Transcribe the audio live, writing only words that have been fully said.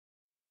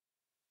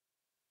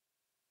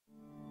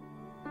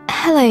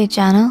Hello,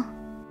 Journal.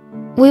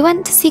 We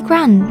went to see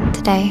Gran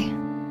today,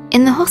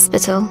 in the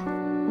hospital.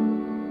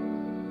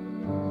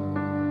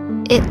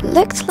 It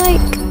looked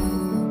like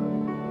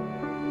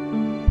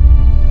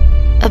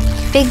a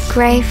big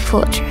grey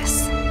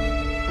fortress.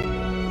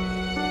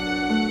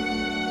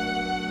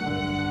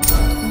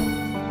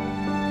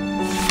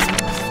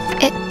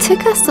 It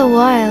took us a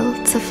while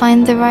to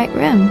find the right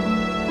room.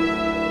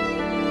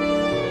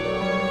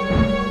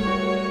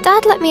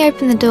 Dad let me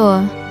open the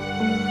door.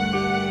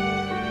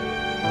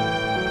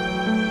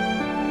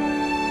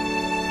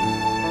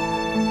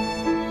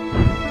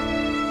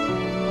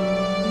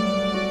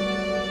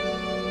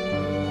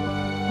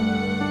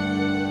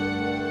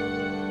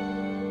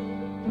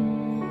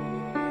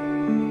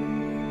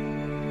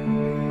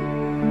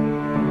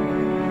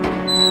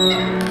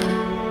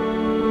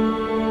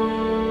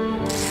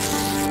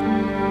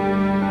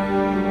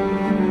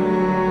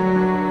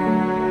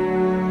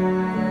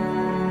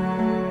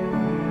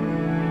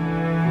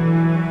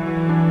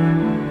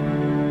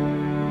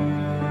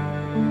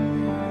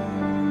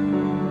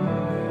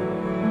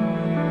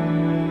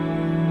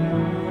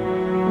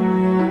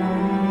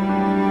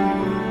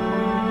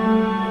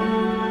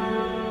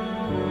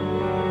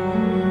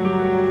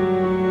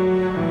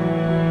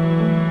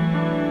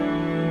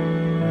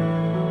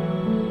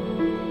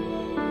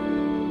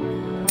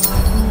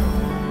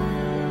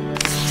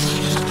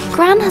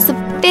 Gran has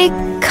a big,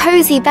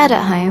 cozy bed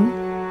at home.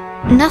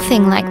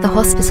 Nothing like the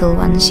hospital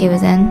one she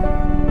was in.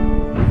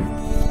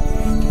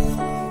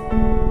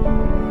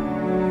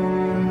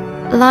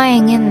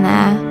 Lying in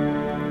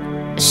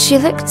there, she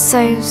looked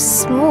so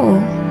small.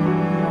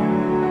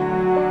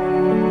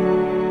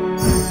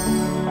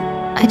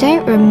 I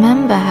don't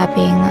remember her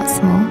being that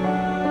small.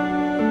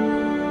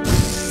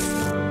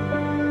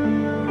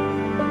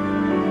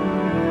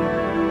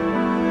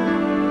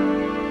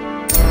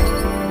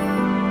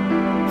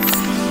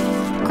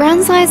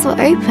 Gran's eyes were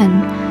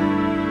open,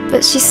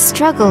 but she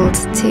struggled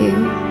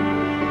to.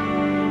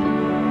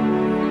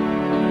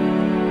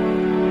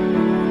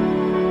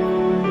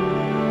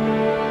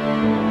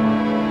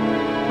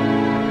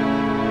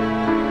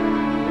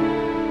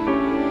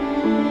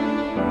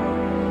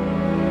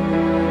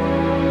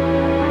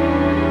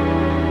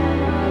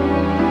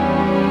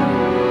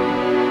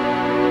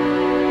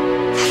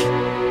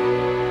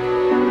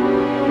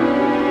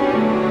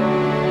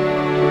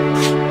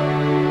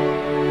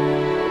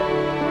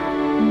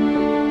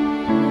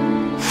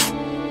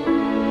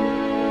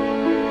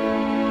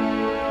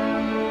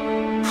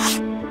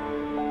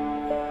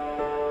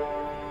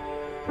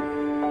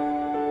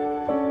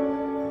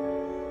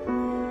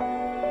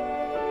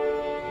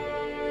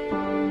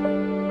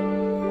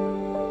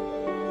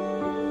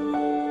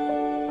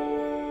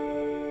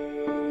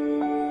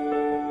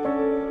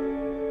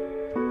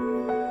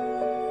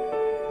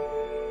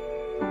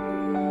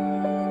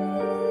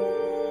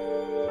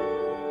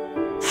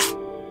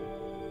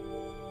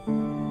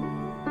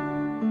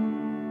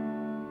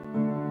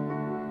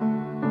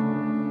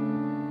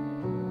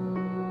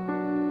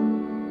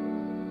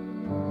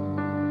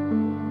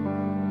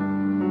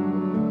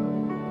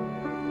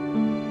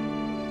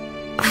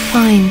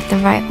 Find the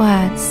right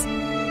words.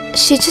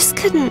 She just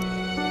couldn't.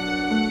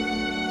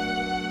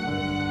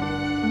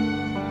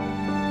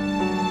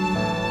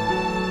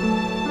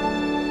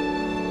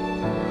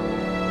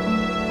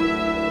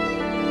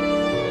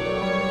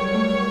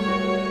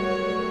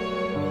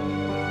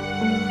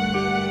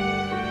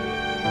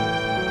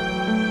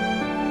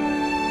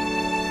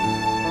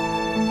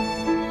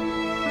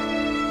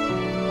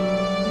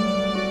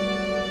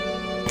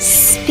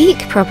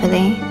 Speak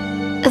properly.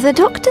 The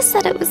doctor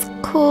said it was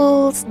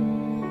called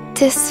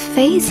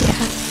dysphasia.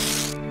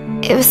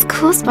 It was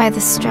caused by the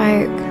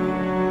stroke.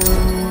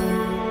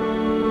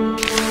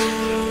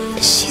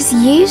 She's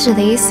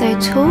usually so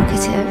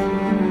talkative,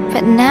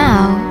 but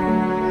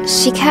now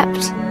she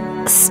kept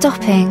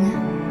stopping.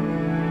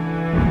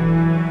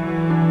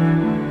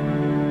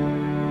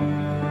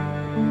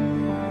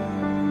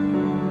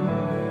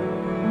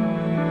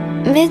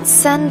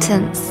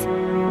 Mid-sentence,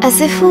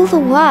 as if all the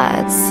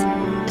words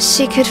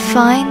she could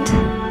find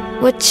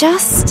were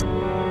just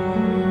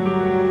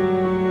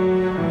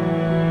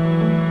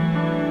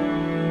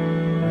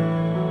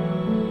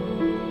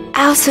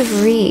out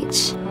of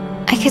reach.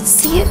 I could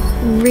see it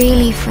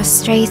really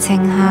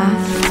frustrating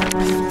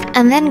her.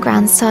 And then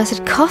Gran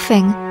started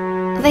coughing.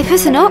 They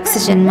put an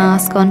oxygen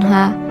mask on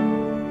her.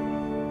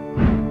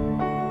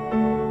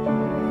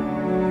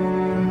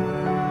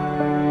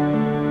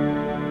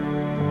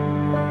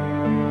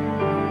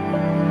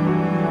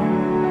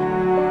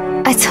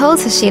 I told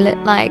her she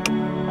looked like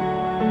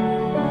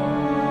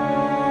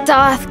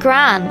Darth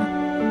Gran.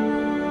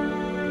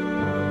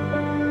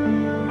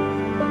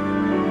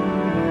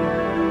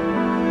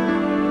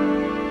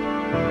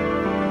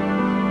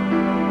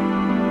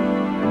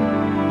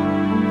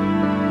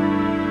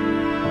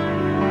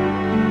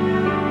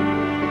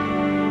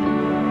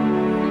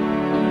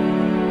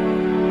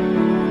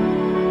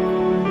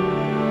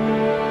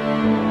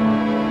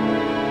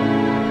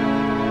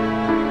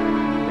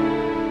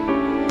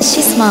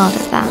 She smiled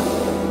at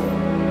that.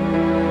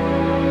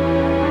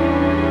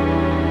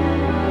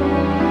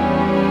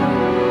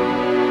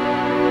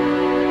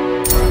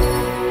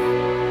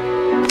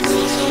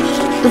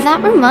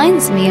 That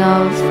reminds me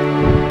of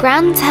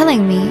Gran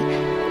telling me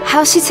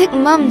how she took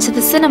Mum to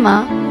the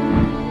cinema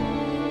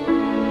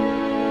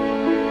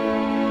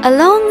a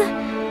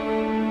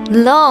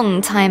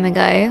long time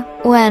ago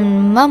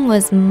when Mum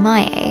was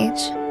my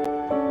age.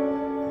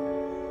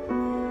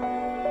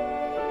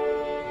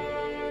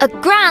 A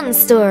Gran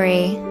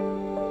story!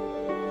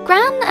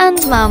 Gran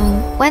and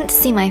Mum went to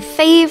see my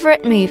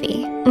favourite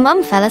movie.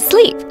 Mum fell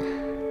asleep,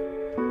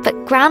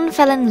 but Gran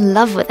fell in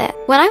love with it.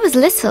 When I was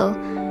little,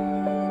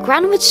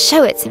 Gran would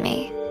show it to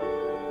me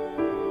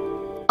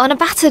on a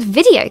battered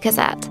video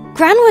cassette.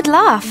 Gran would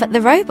laugh at the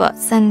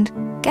robots and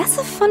guess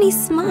a funny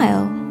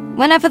smile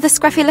whenever the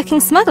scruffy-looking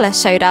smuggler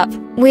showed up.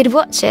 We'd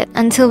watch it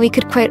until we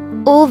could quote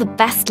all the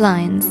best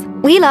lines.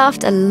 We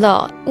laughed a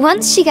lot.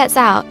 Once she gets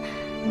out,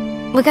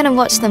 we're gonna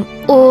watch them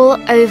all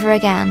over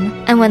again.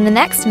 And when the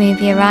next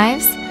movie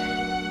arrives,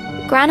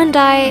 Gran and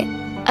I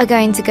are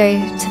going to go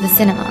to the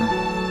cinema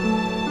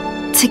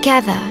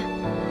together.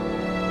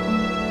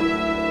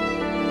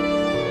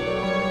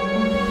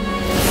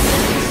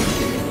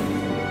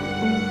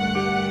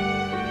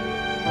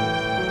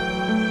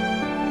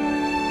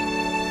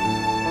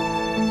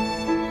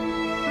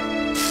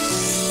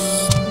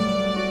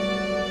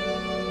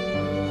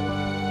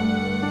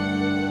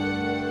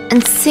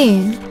 And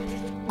soon,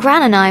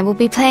 Gran and I will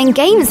be playing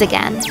games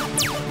again.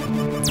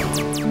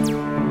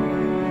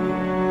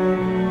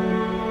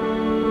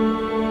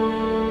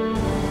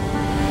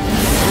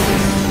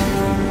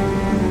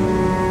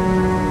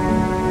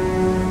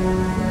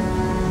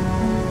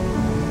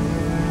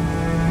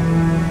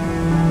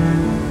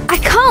 I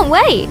can't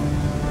wait!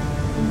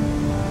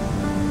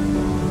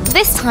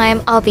 This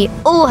time I'll beat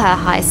all her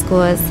high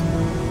scores.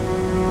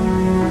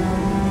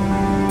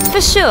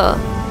 For sure.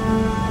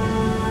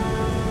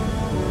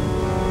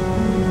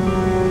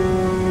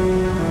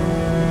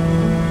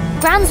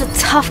 Gran's a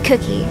tough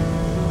cookie.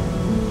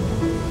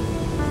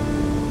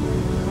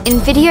 In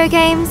video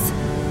games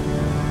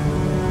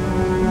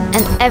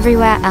and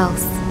everywhere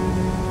else.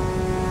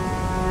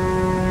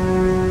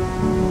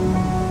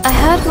 I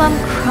heard Mum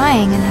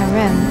crying in her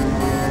room.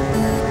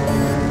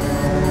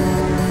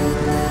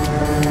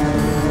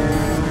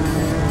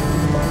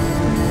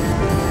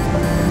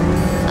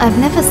 I've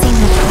never seen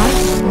her cry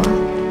before.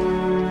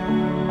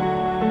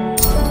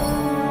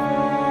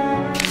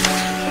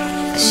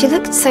 She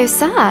looked so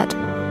sad.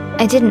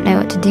 I didn't know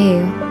what to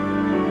do,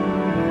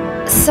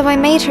 so I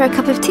made her a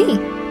cup of tea.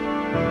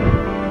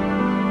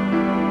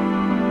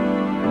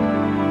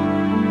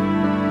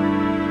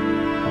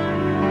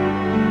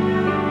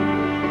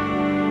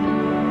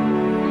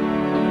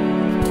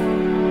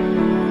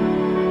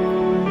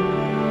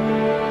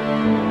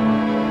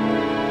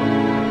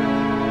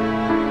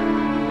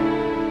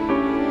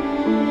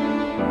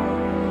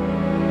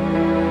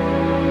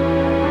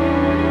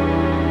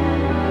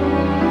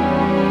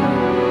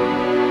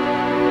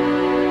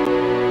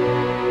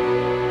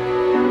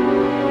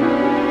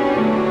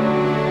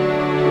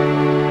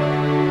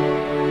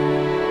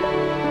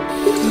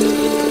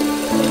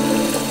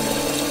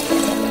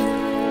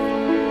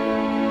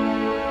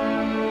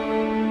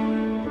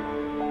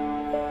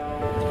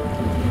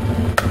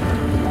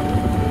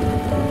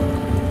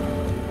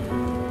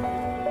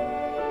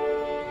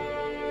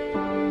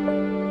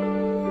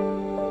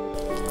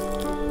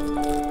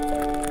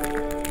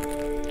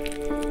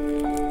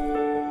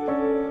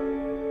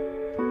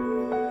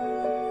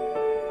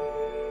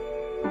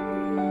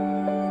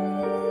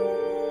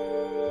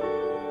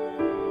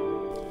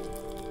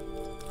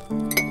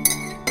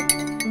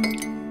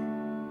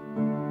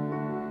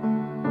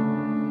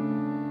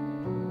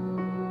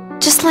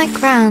 Just like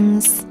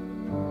Gran's,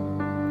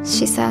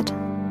 she said.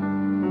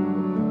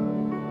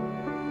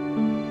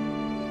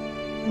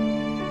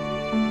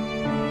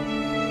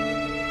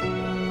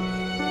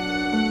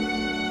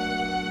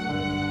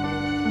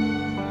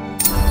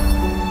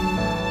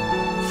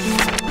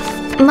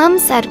 Mum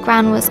said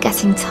Gran was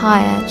getting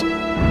tired.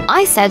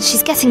 I said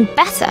she's getting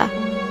better.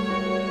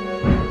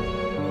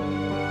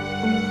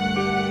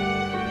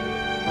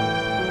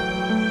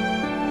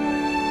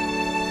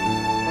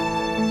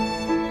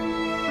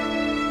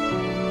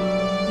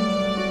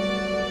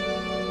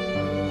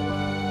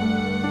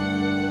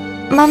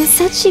 Mum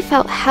said she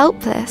felt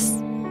helpless.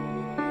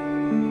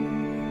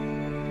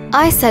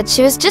 I said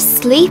she was just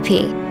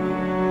sleepy.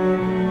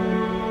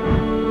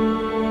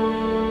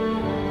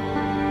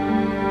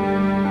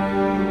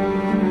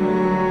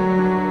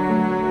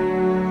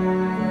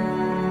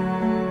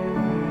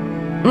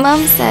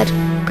 Mum said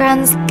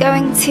Gran's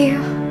going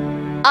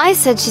to... I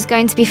said she's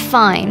going to be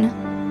fine.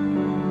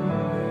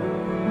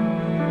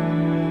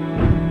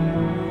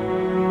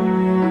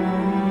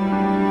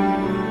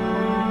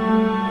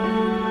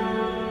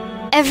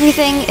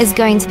 Everything is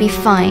going to be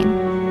fine.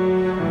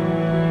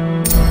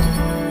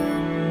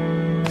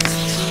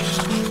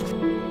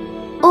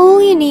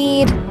 All you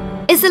need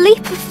is a leap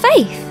of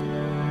faith.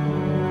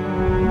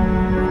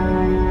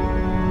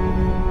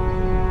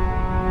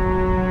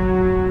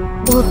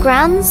 Will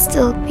Gran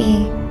still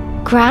be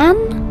Gran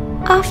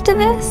after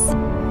this?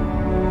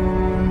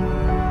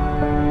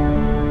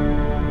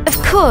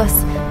 Of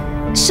course,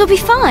 She'll be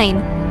fine.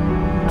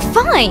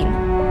 Fine!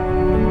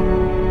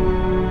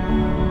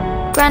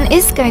 Gran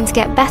is going to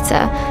get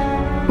better,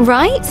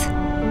 right?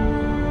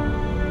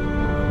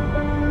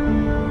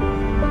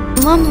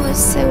 Mum was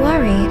so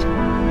worried.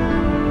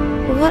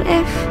 What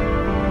if...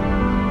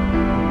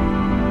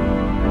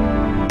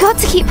 Got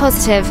to keep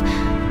positive.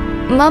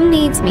 Mum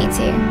needs me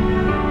to.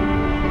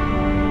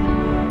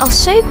 I'll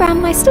show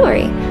Gran my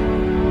story.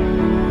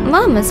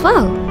 Mum as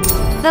well.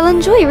 They'll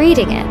enjoy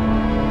reading it.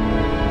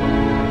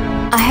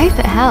 I hope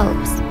it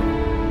helps.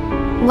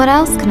 What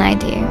else can I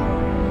do?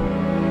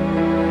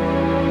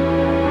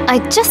 I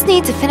just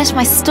need to finish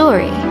my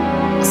story.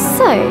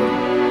 So,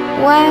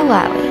 where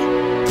were we?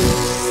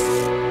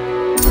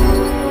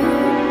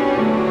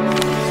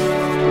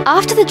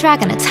 After the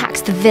dragon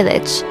attacked the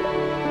village,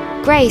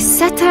 Grace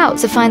set out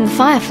to find the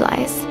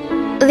fireflies,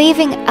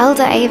 leaving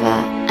Elder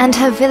Ava and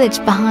her village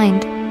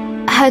behind.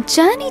 Her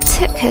journey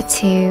took her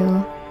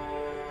to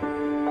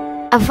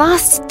a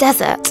vast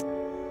desert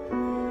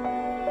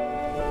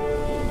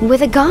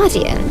with a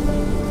guardian.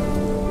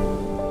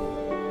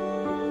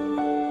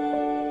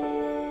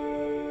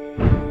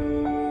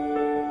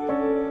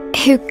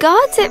 Who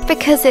guards it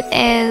because it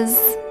is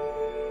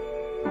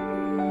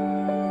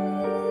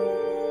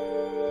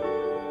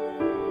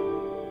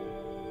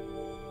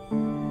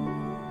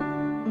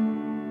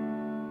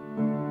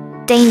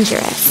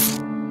dangerous.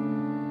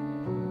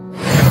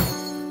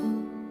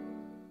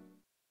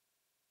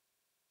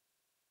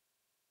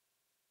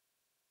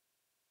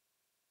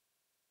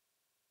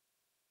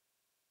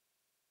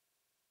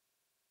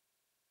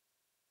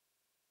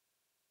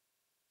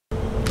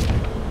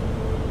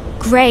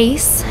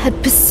 Grace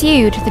had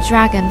pursued the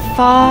dragon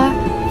far,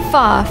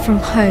 far from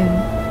home.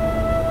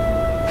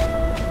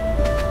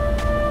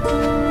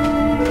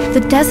 The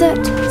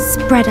desert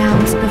spread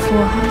out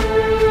before her.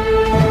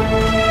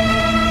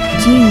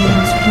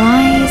 Dunes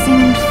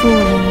rising and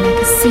falling like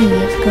a sea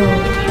of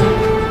gold.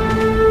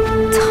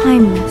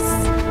 Timeless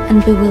and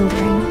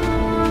bewildering.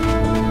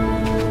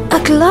 A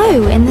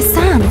glow in the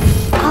sand.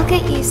 I'll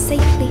get you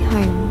safely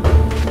home,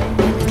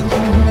 my little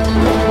friend.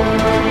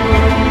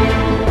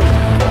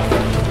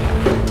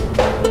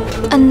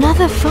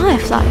 Another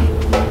firefly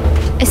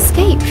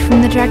escaped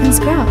from the dragon's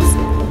grasp.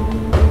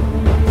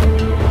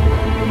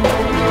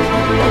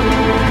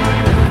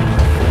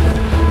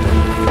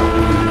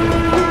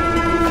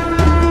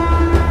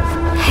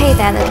 Hey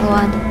there, little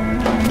one.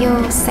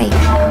 You're safe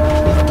now.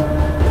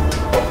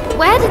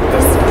 Where did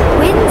this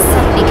wind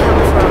suddenly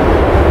come from?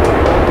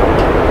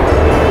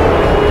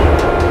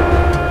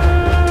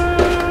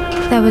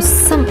 There was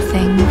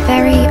something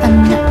very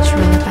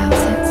unnatural about it.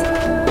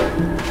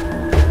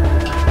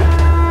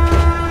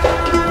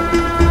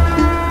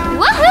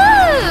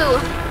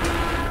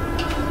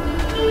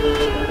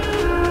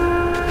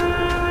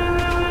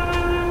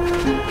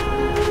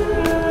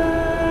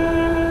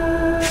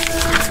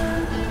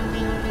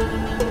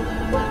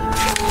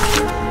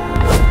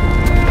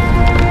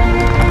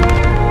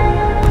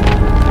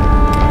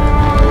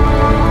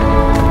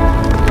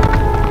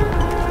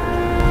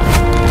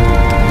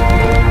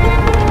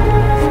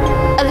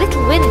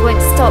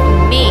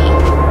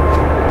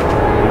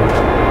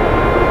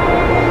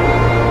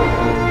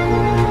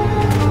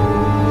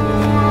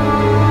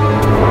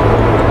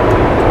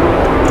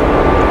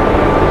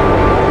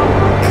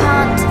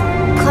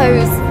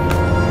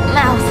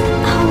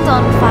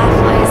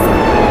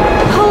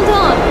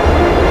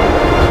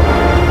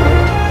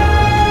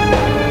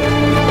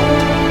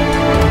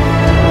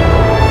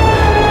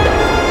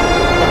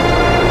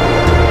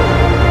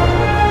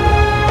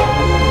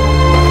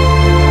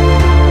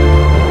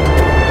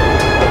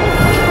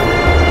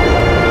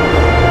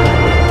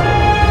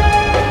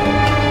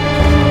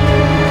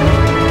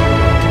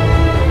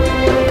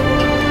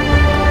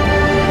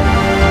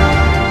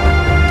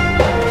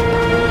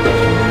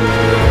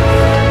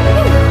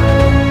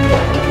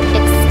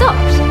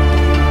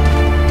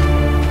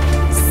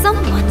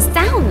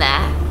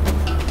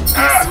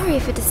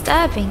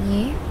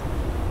 You?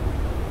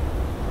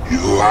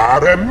 You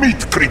are a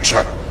meat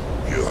creature.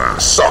 You are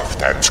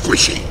soft and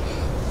squishy.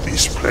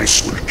 This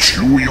place will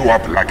chew you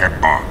up like a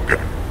bug.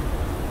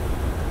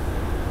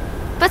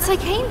 But I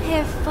came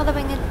here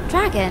following a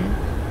dragon.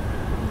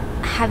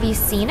 Have you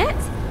seen it?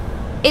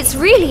 It's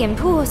really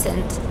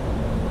important.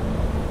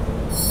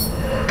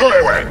 Go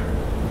away!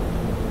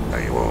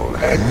 Are you all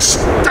hands?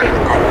 Stay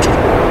out!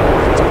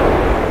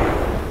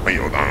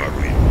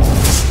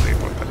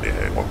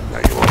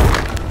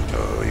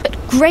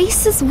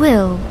 Grace's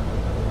will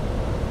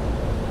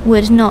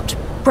would not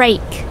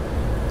break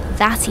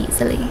that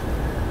easily.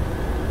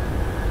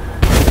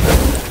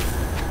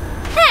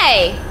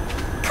 Hey!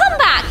 Come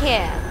back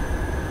here!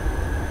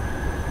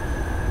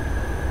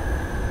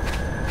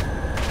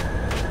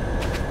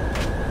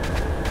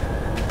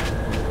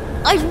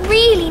 I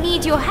really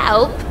need your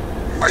help.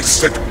 I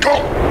said go!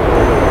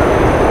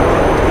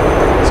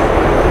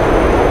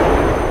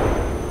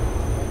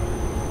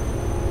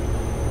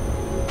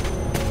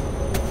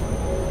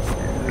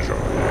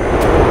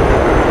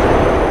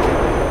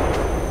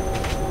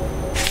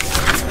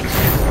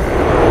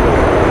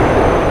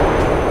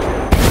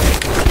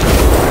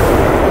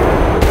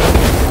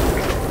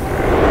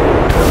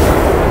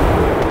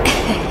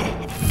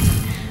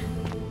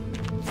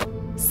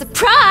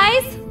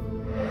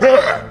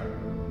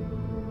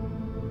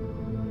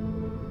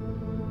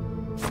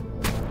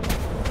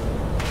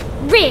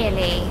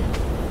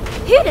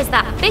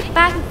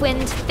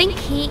 Wind think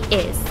he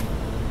is?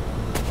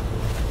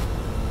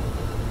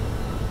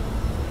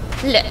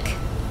 Look,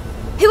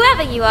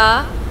 whoever you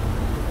are...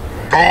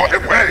 Go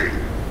away!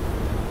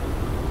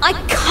 I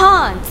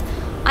can't!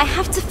 I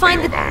have to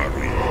find the...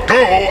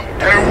 Go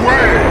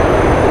away!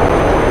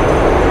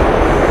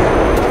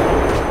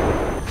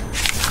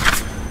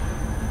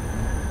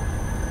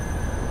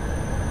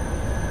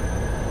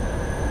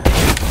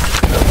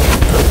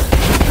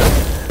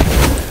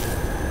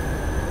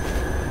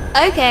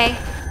 Okay,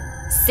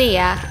 see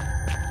ya.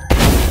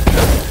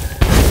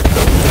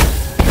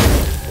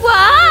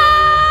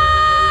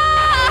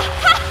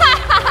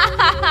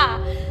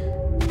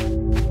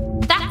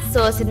 That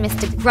sorted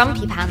Mr.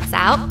 Grumpy Pants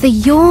out. The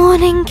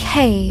yawning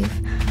cave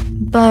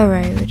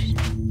burrowed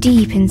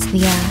deep into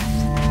the earth.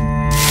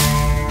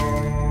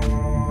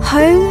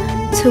 Home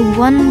to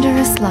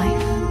wondrous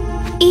life.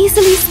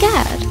 Easily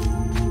scared.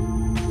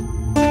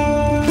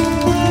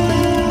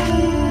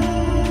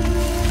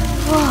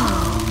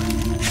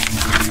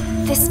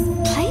 This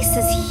place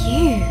is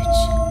huge.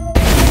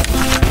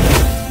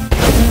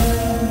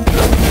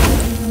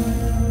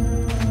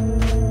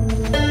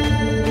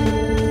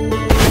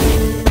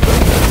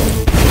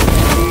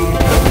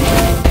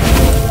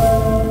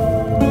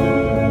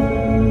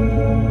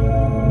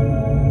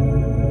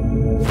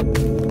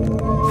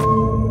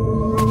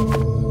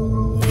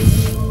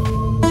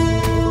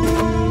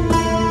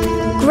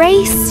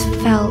 Grace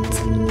felt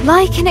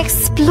like an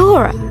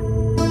explorer.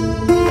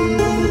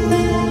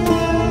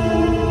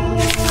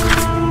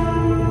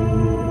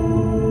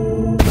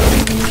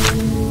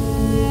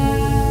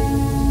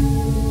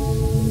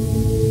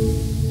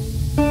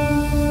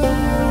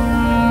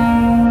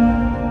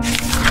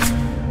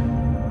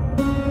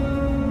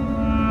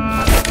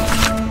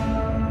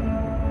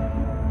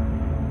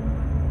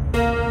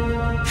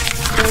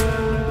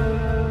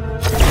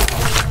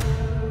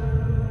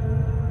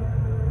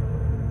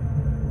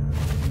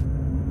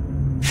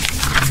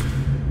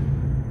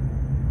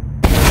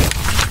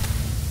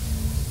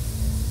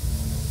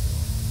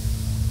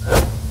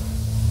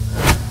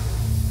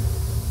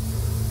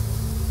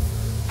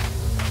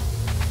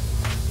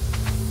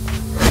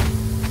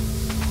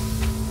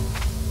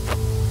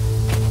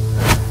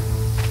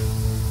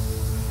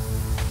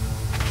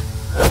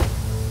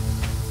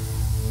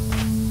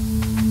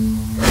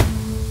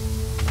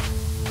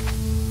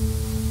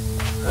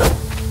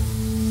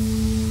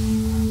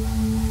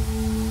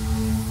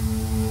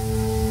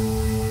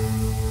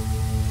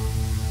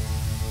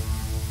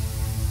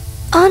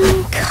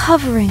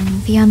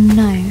 Uncovering the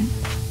unknown.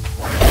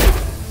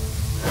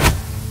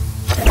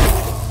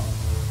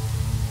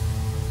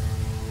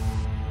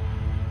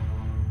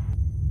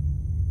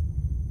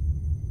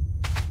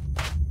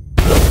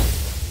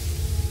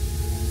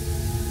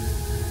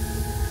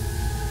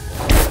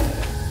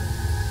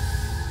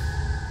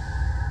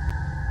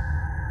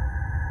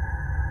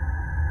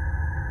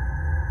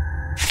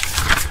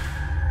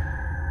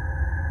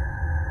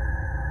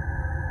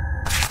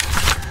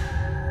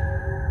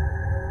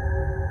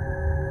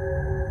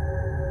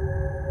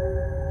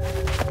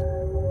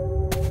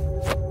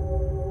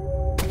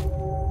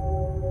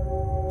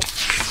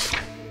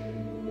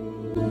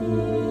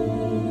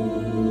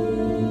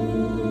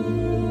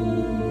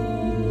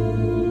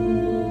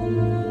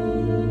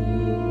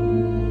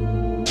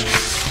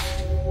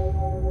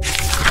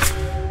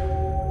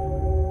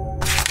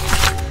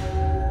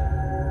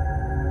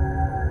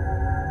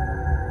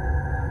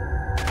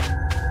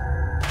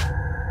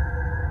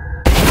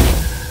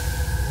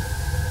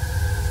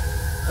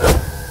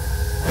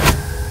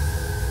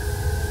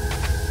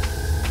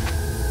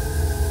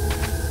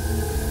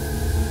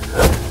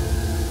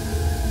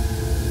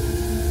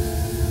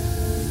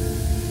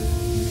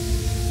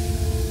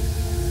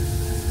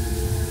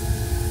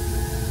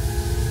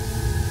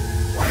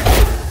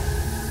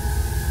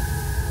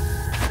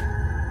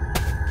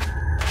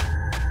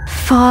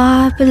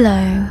 Far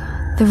below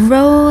the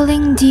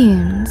rolling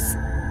dunes,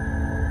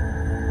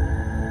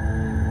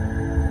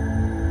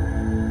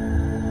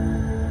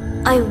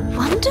 I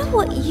wonder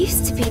what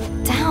used to be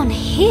down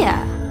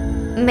here.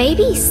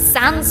 Maybe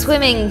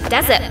sand-swimming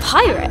desert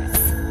pirates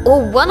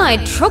or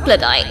one-eyed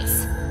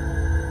troglodytes.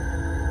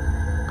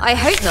 I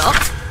hope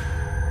not.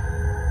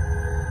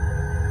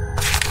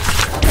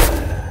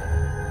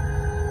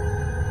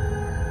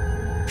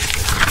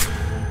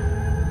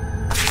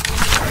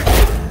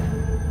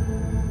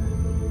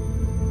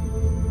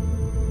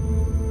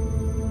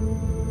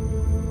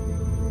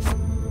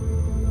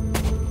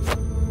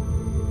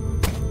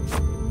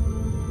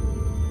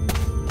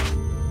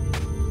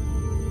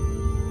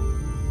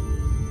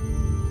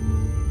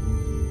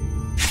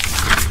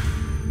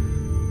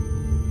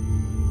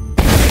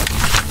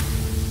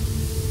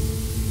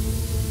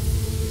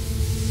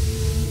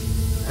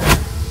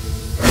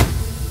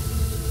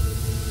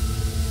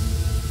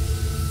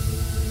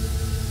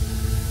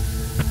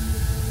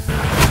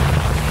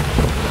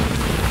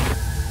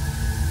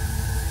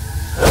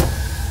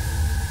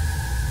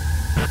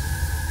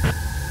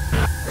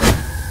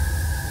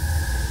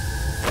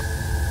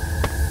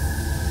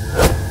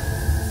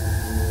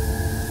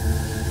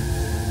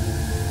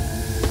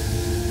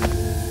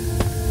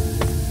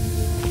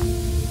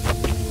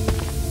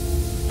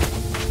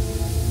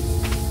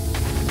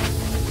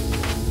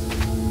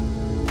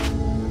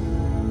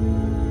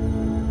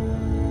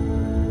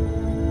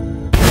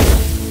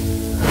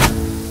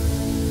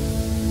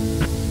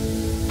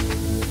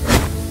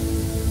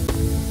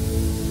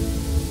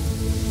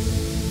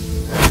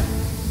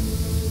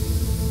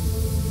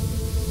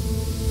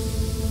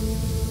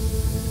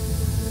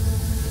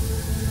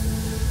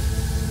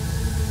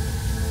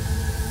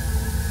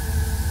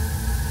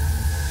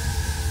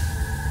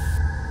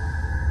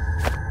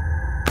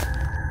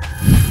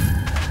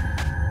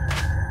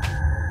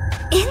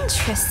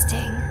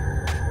 interesting.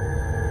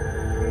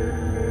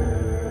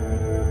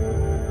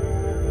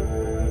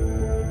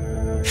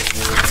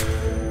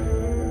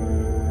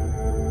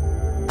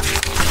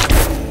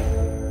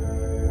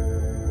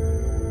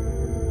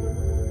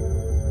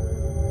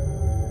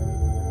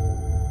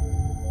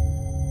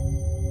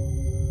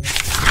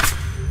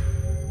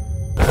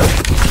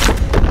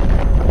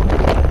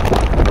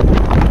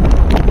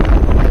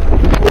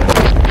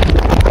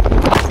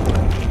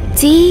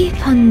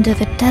 Deep under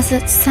the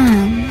desert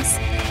sands,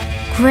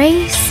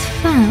 grace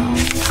found.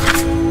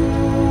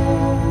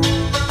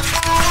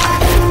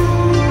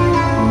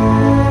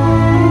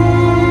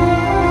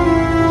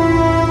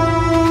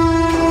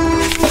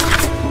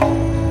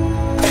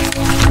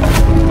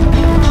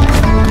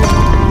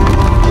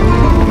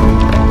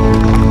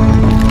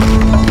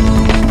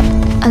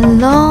 A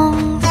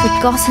long,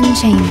 forgotten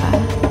chamber.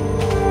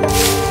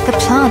 The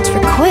plant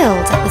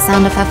recoiled at the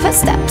sound of her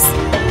footsteps.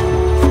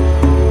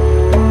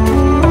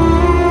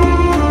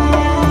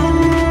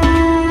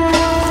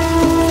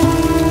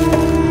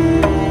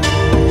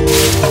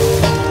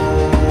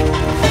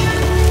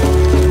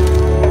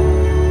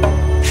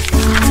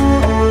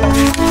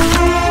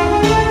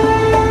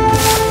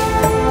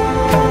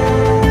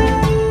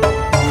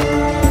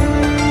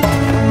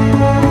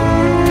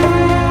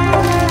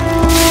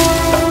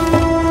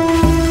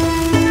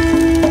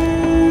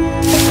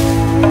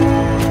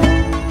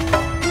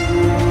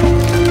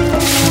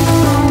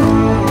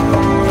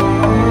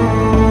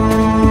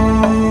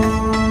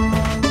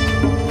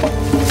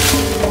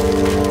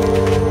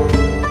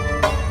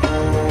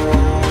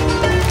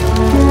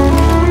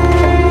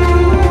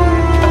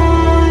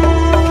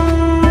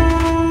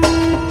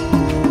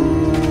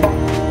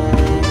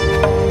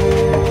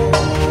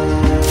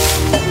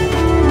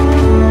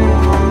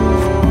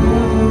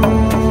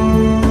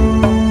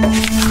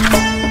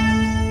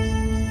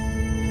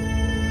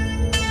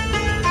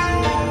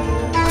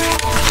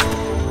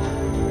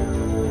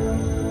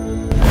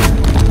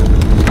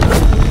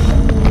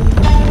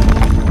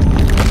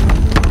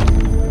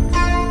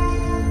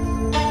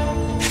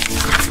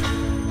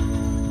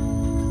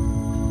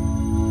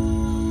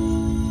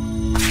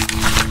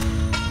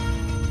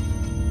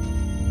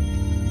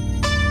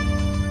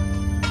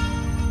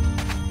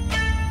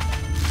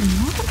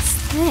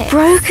 What's this?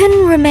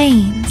 Broken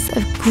remains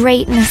of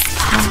greatness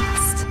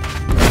past.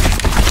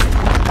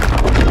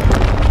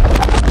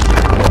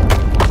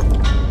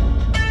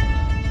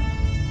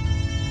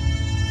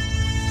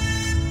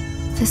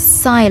 The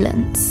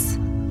silence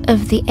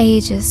of the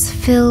ages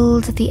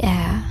filled the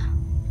air.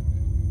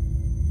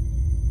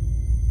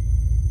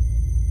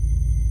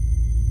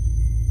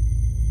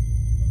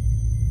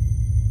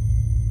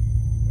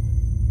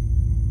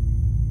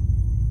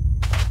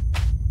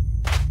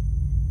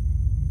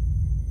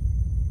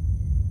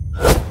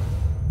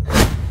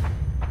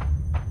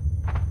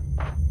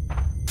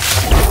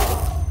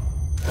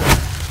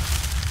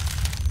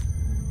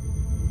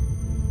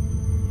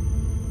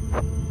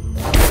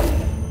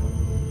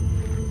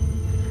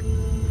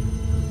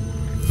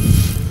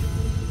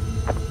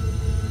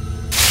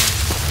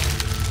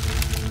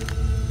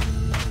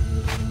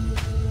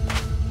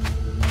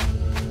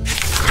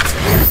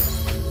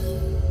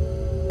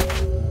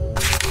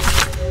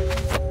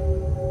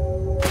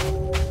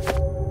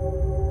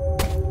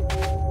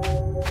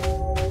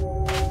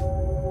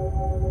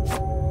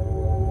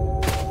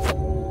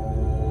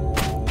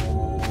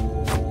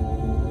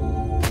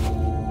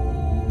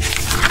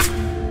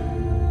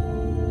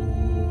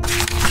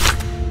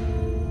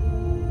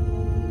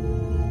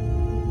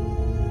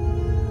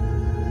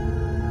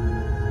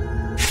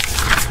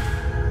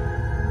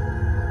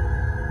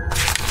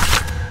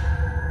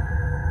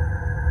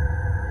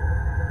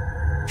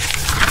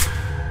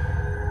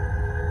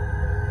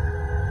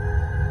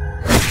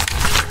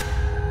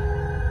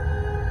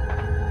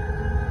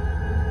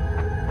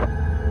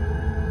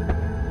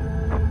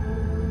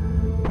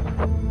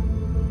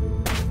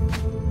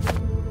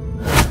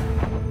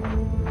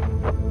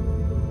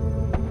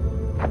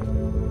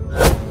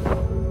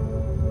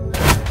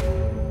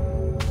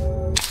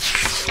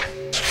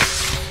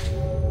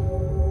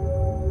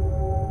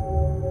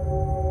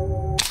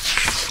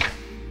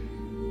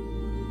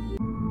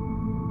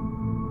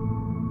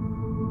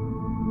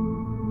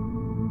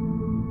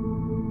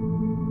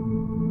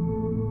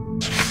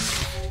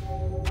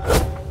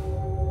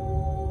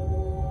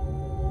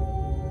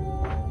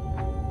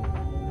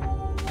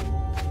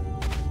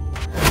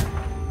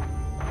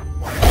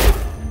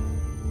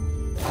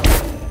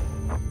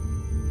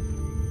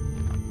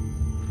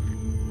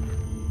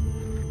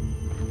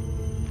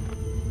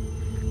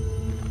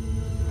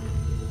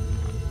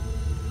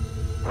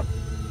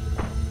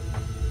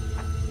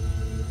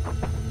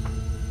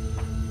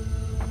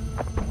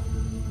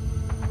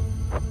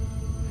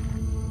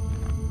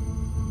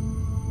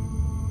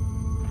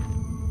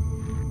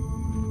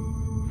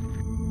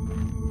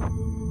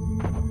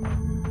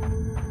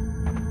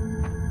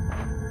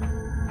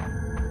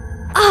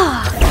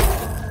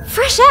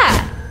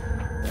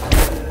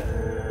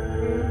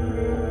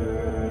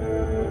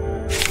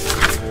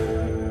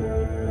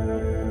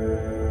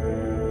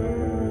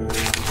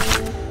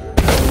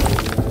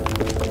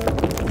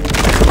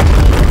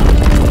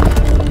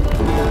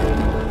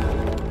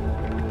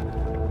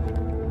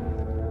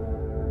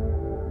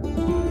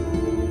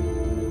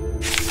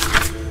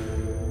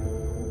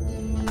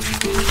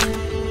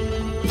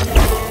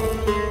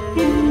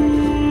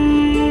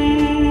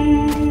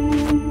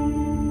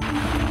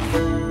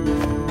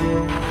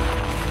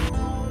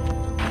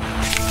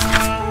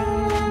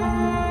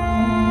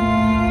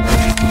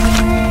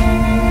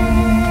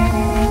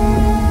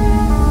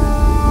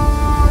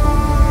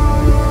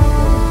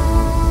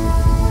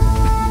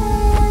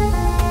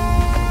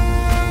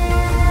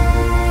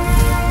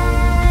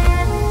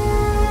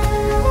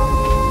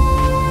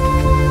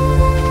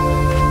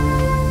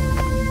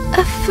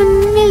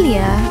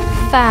 familiar,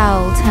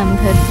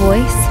 foul-tempered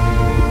voice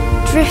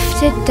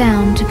drifted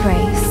down to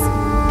Grace.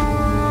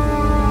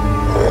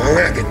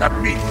 Letting that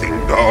meat thing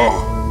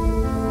go.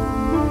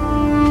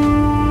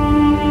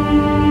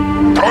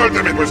 Told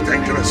them it was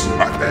dangerous,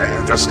 but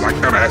they're just like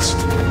the rest.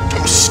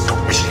 Too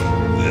squishy.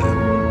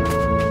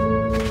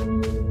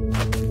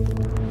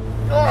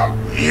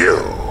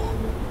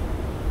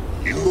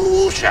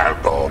 You shall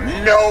go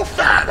no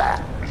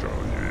further.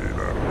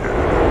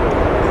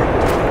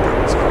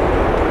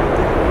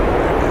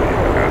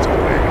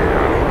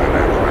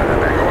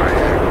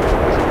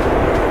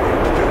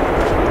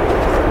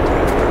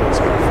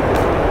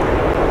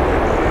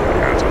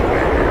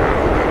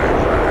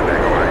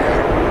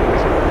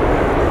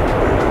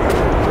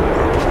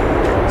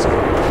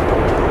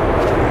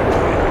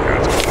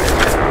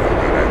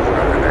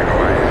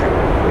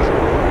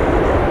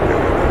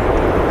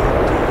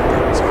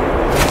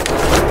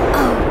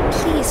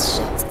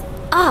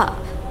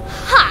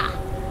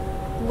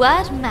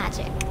 Word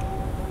magic.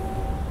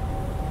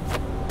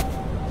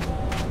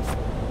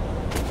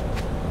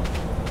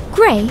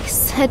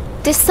 Grace had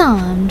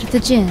disarmed the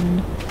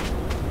djinn.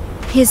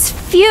 His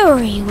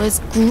fury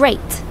was great.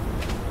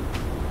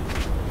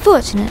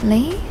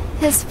 Fortunately,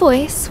 his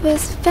voice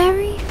was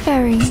very,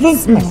 very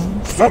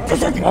small.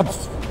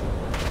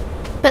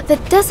 But the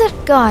desert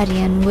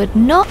guardian would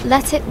not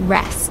let it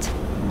rest.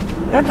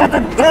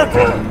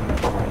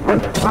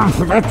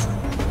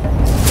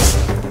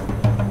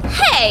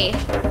 Hey!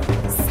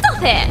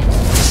 Stop it!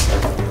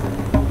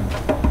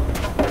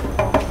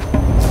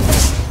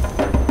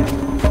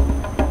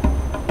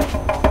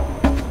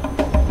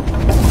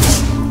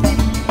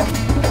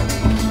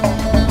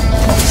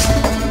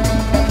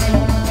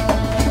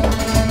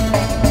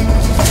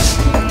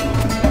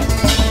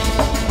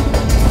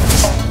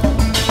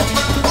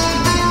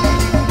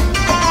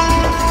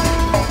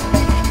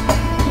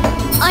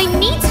 I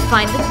need to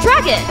find the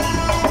dragon!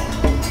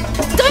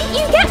 Don't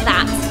you get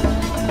that?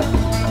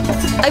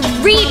 I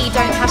really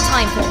don't have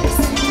time for this.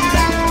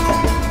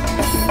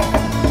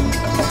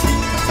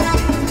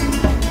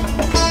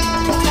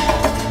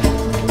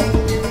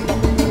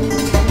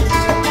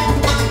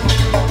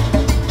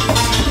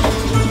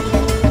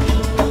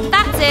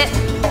 That's it.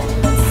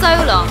 So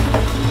long.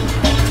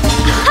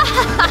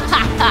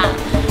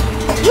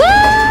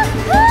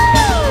 Woohoo!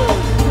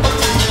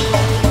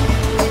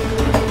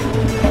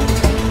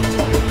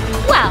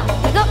 Well,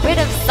 we got rid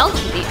of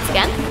Salty Boots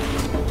again.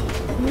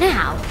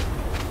 Now,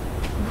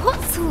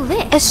 what's all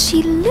this? As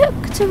she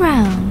looked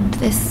around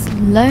this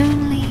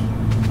lonely,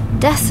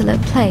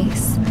 desolate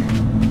place,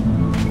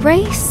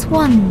 Grace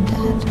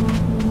wondered,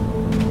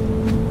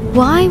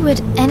 why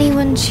would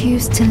anyone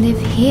choose to live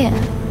here?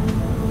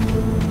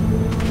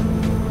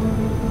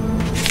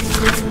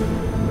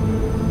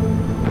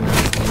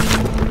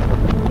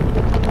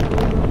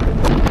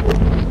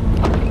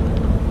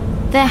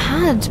 There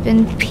had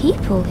been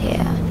people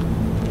here,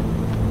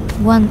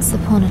 once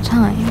upon a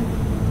time.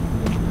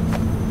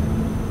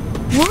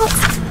 What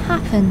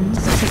happened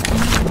to them?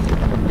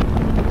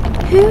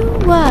 Who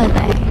were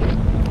they?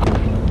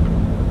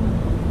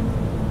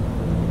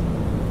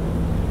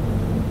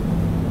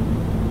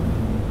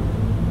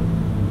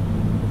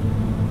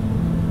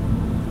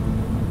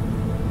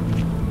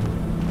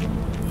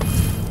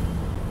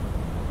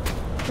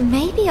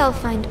 Maybe I'll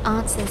find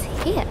answers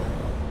here.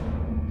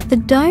 The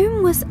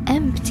dome was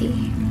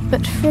empty,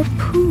 but for a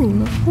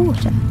pool of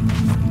water.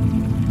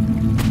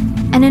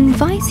 An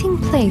inviting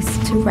place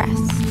to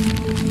rest.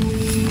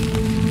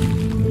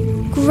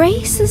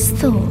 Grace's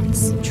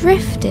thoughts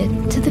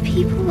drifted to the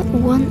people that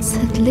once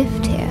had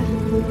lived here.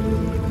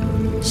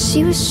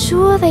 She was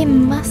sure they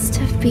must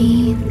have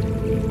been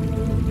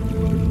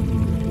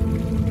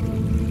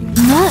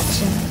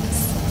merchants.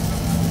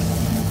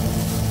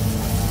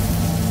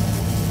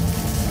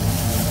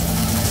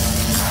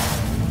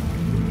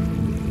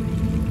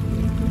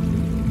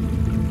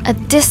 A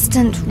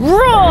distant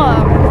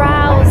roar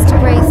roused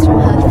Grace from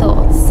her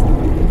thoughts.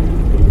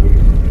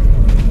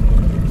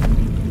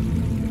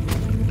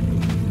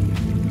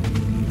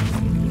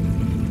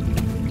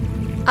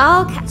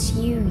 I'll catch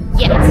you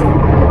yet,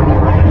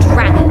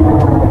 dragon.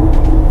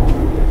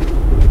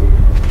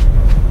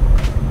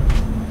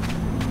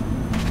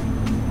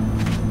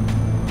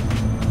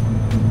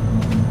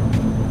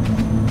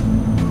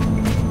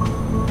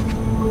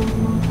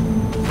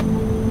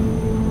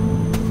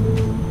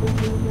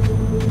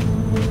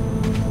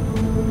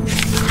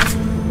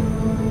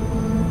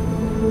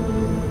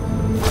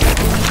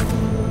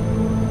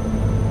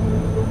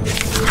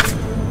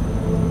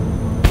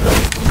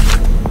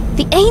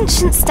 The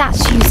ancient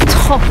statues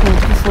toppled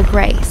before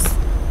Grace.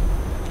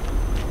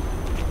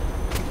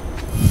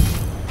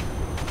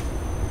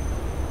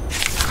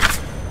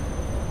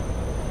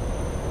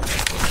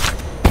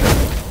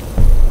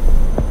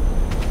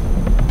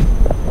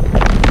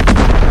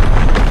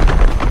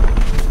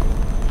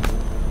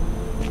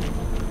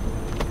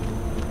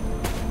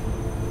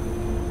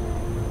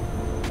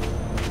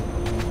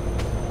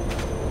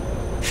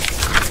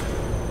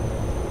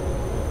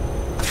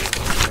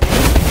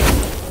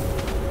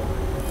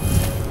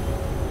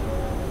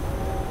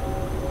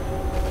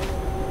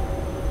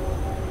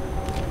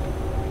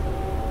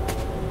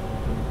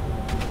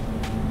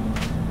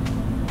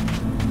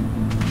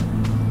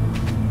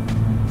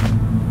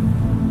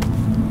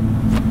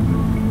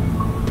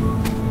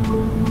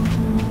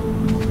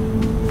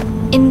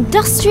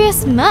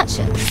 Industrious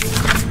merchants.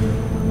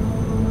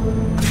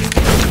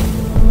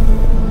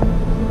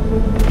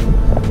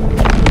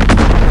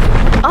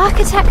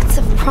 Architects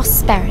of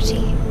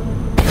prosperity.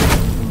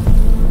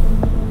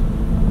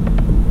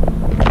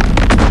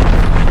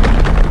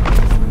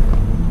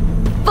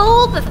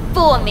 Fall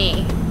before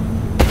me.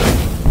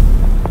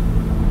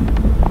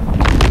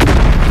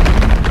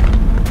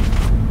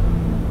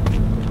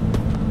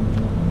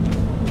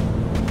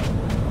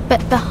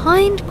 But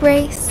behind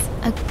Grace,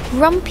 a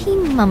grumpy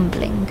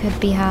mumbling could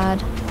be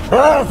heard.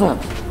 Ugh,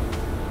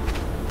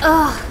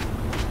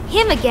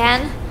 him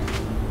again.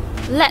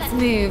 Let's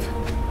move.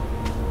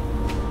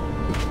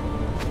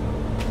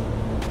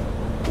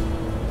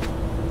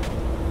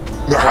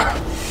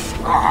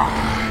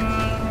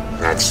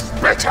 That's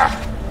better.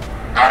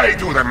 I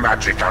do the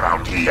magic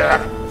around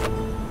here.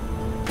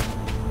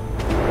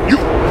 You,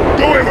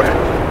 go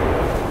away!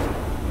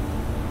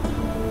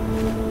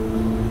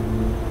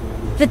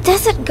 The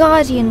Desert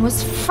Guardian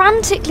was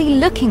frantically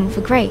looking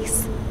for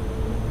Grace.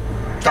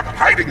 Stop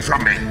hiding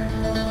from me!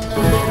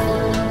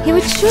 He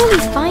would surely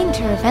find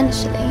her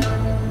eventually.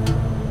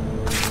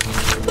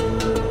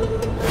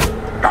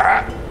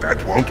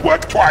 That won't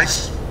work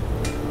twice.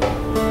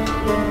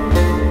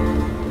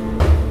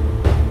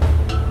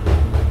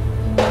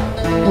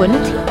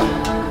 Wouldn't he?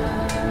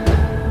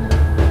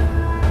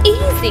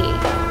 Easy!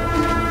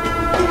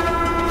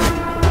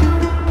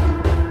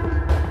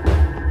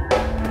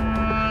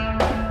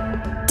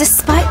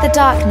 Despite the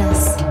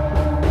darkness,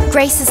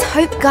 Grace's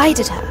hope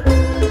guided her.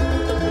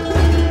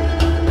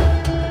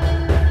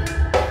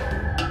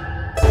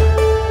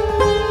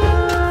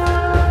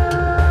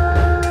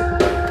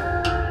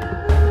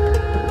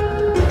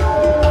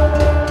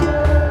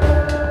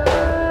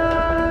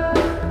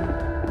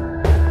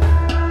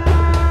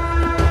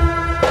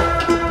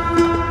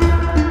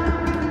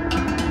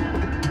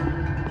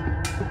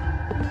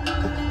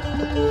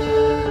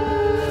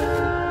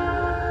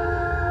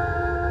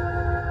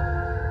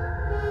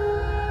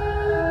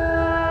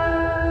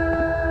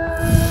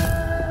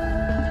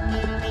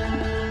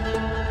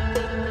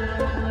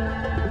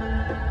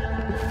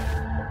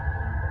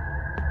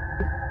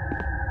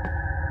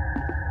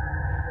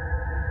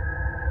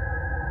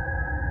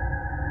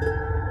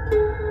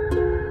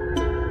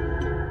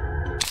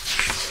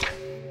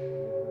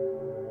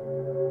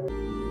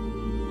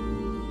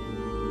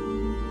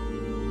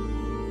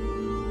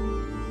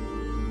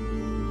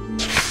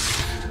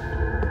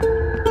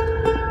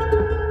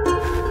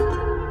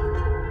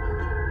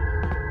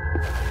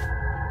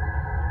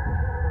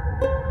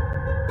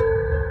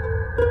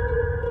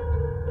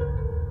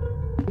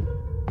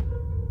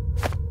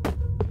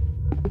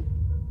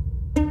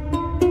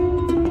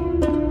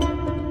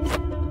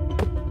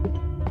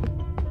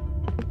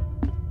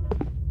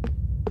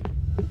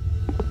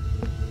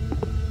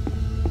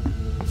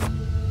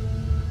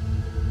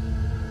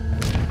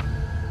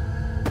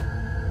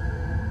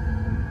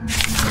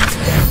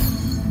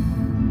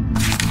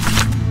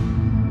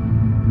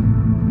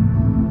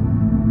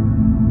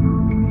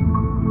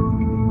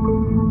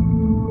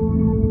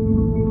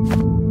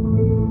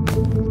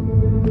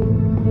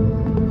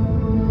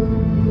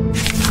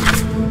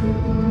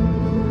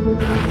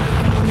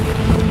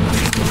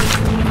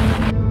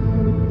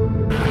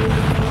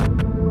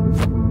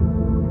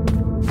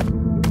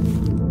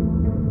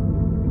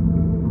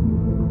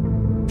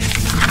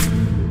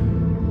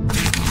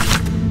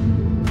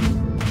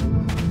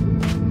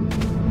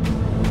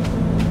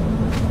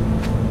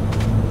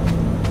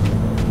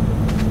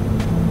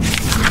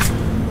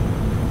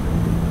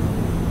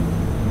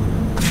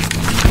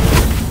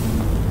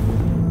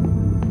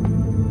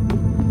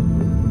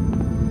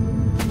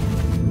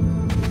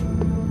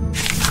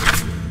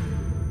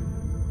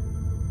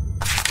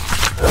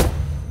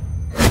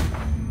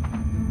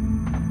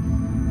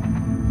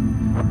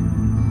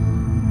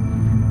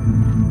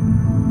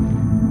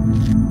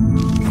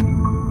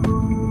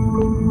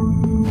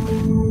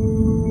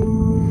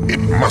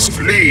 Must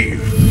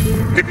leave.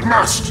 It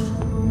must.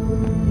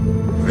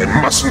 They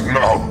mustn't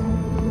know.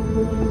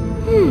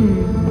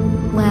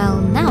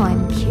 Well, now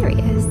I'm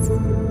curious.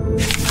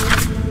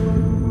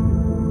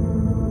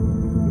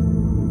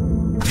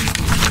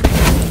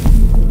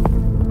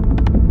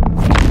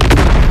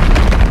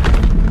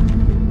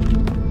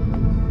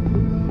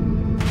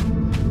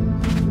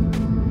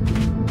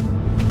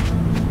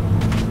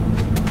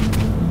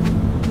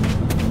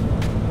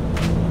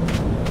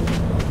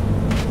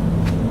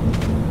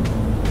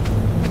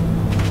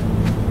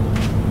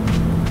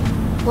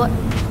 What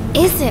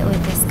is it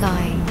with this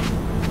guy?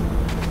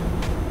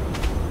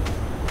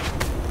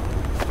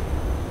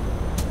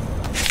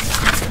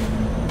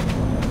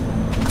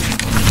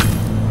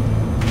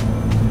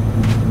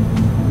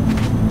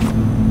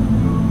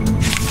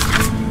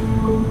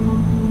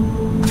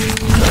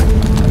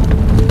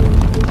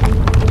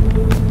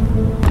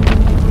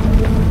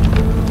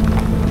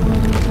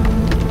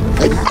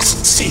 They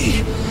mustn't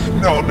see.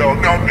 No, no,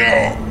 no,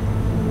 no.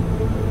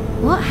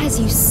 What has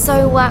you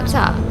so worked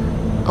up,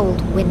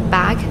 old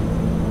windbag?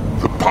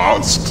 The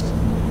past.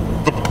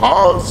 The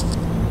past.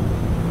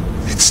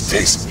 It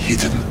stays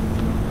hidden.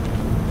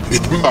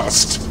 It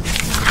must.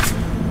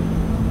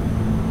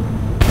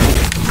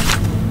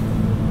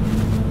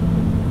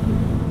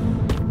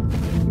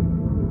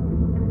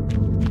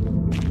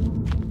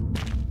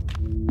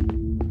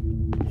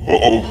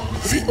 Oh,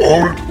 the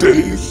old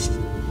days.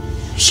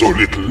 So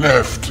little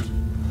left.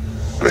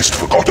 Rest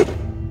forgotten.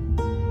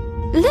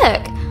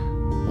 Look,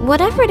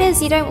 whatever it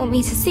is you don't want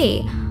me to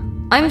see,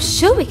 I'm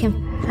sure we can...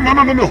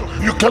 No.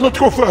 You cannot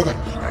go further.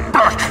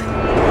 Back!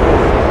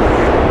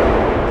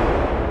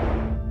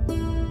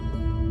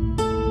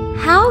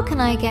 How can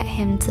I get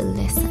him to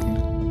listen?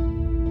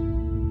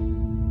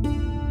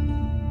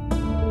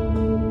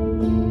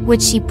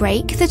 Would she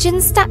break the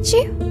Jinn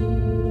statue?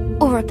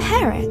 Or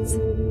repair it?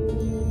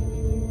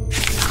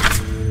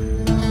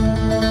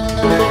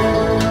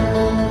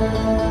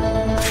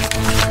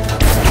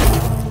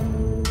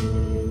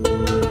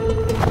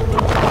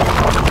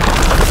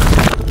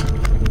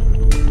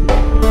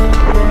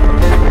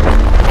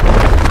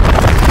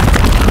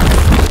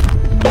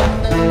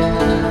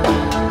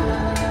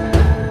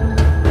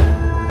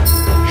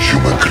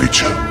 Human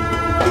creature.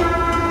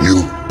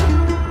 You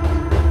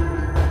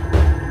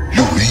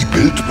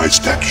rebuilt my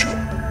statue.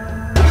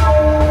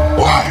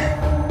 Why?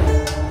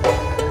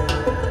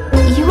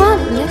 You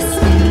aren't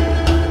listening,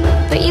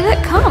 but you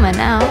look calmer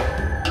now.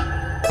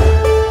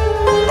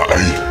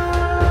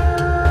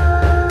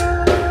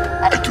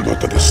 I do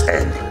not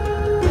understand.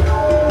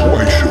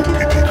 Why show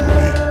pity to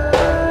me?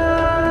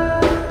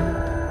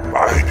 I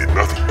did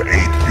nothing to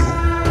aid you.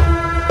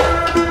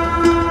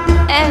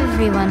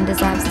 Everyone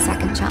deserves a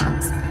second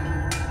chance.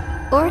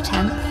 Or a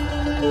 10th.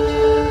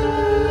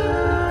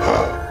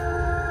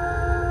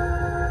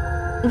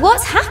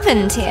 What's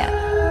happened here?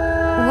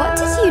 What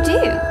did you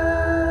do?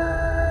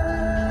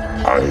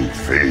 I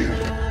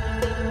failed.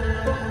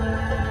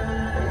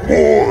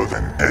 More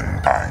than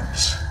 10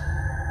 times.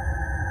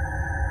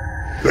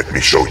 Let me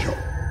show you.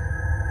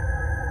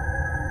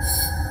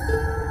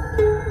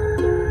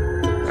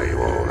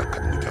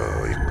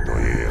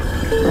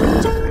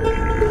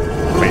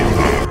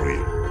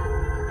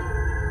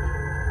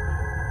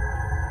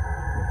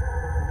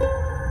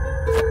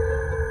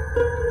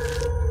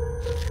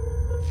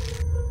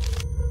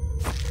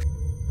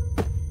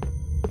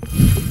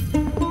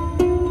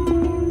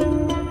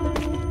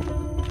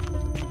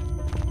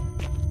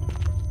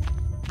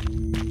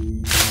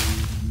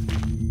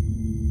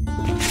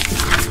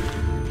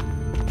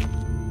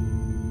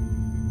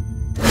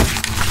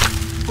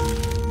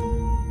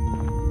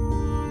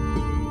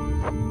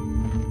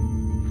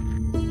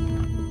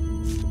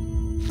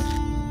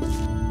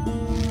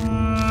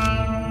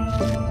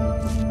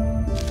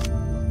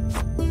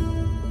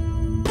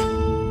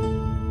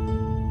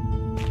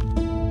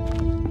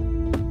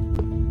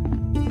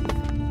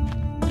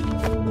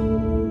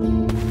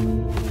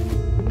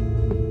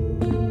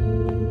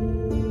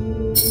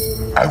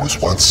 I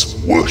was once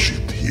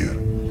worshipped here.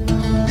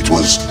 It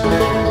was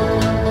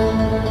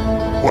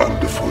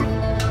wonderful.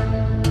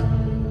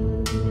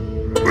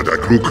 But I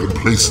grew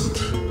complacent,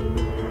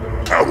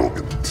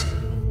 arrogant.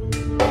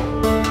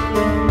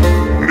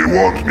 They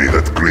warned me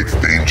that great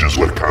dangers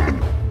were coming.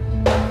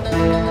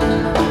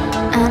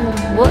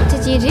 And what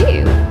did you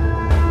do?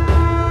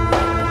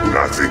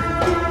 Nothing.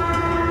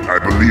 I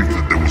believed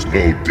that there was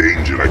no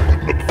danger I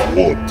could not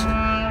thwart.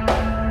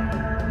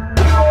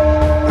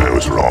 I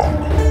was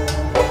wrong.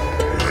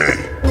 Pay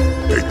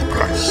the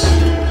price.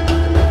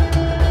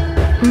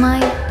 My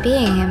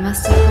being here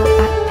must have brought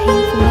back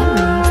painful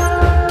memories.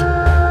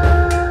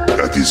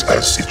 That is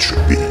as it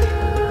should be.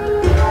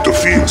 To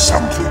feel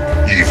something,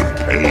 even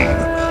pain,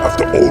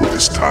 after all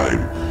this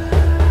time.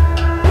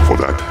 For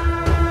that,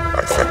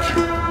 I thank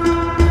you.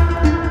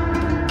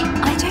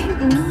 I don't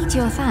need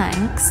your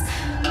thanks,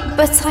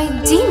 but I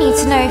do need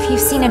to know if you've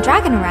seen a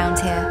dragon around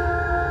here.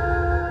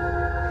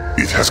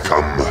 It has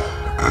come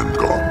and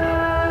gone.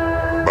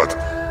 But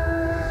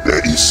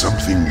there is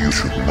something you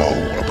should know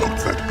about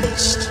that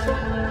beast.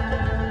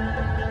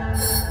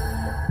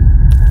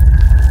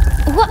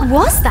 What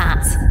was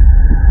that?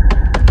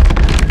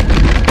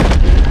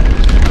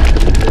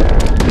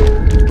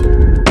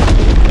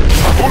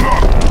 Hold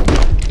on!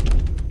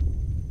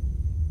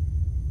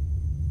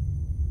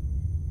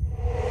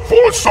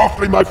 Fall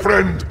softly, my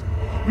friend.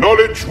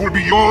 Knowledge will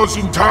be yours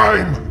in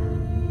time.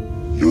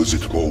 Use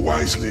it more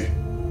wisely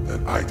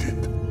than I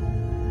did.